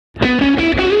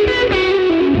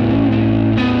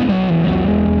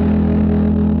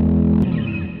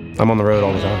I'm on the road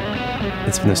all the time.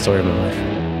 It's been the story of my life.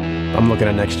 I'm looking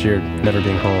at next year never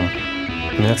being home.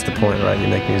 I mean, that's the point, right? You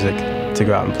make music to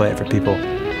go out and play it for people.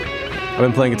 I've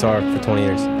been playing guitar for 20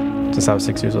 years, since I was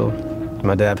 6 years old.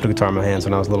 My dad put a guitar in my hands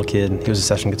when I was a little kid. He was a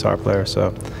session guitar player,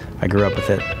 so I grew up with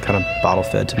it, kind of bottle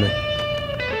fed to me.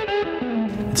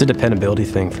 It's a dependability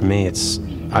thing for me.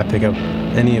 I pick up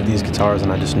any of these guitars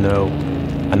and I just know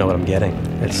I know what I'm getting.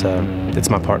 It's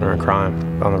my partner in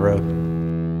crime on the road.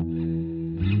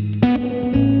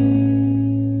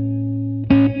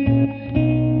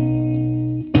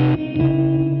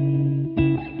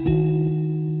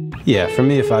 Yeah, for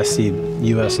me, if I see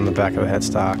US on the back of the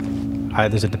headstock,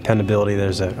 there's a dependability,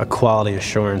 there's a quality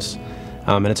assurance,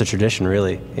 and it's a tradition,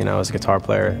 really. You know, as a guitar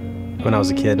player, when I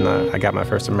was a kid and I got my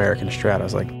first American Strat, I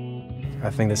was like, I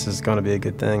think this is going to be a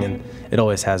good thing, and it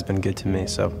always has been good to me,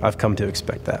 so I've come to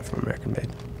expect that from American Made.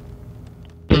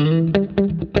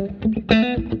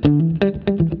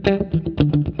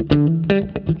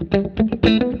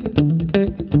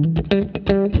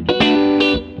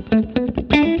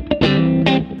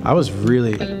 I was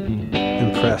really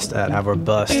impressed at how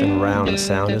robust and round the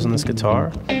sound is on this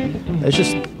guitar. It's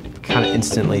just kind of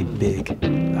instantly big,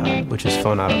 which is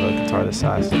fun out of a guitar this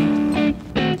size.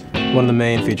 One of the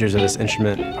main features of this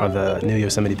instrument are the new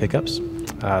Yosemite pickups.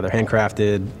 They're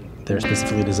handcrafted, they're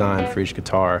specifically designed for each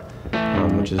guitar,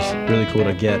 which is really cool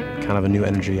to get kind of a new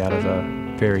energy out of a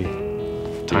very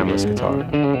timeless guitar.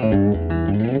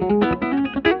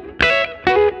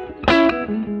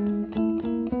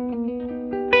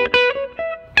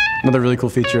 Another really cool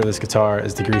feature of this guitar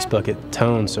is the grease bucket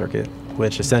tone circuit,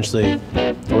 which essentially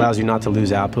allows you not to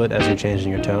lose output as you're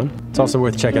changing your tone. It's also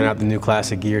worth checking out the new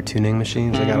classic gear tuning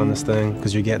machines I got on this thing,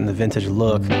 because you're getting the vintage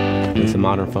look with the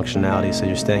modern functionality, so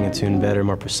you're staying in tune better,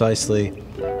 more precisely.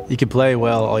 You can play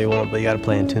well all you want, but you gotta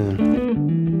play in tune.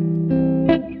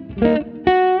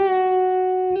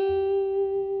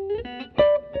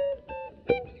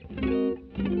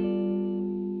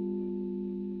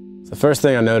 The first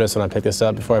thing I noticed when I picked this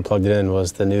up before I plugged it in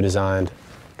was the new designed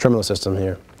tremolo system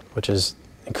here, which is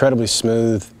incredibly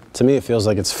smooth. To me, it feels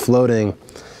like it's floating,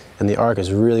 and the arc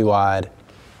is really wide,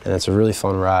 and it's a really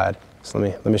fun ride. So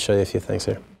let me show you a few things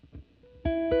here.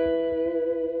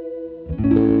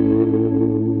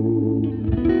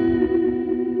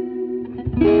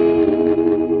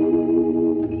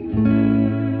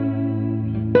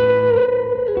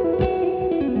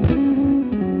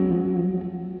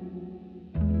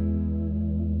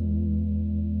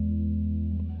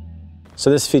 So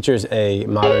this features a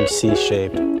modern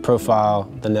C-shaped profile.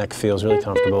 The neck feels really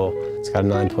comfortable. It's got a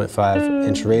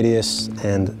 9.5-inch radius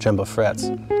and jumbo frets.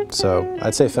 So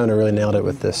I'd say Fender really nailed it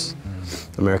with this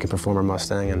American Performer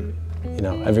Mustang. And you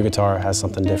know, every guitar has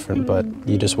something different, but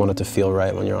you just want it to feel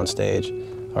right when you're on stage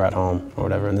or at home or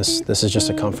whatever. And this is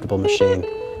just a comfortable machine,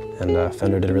 and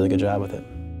Fender did a really good job with it.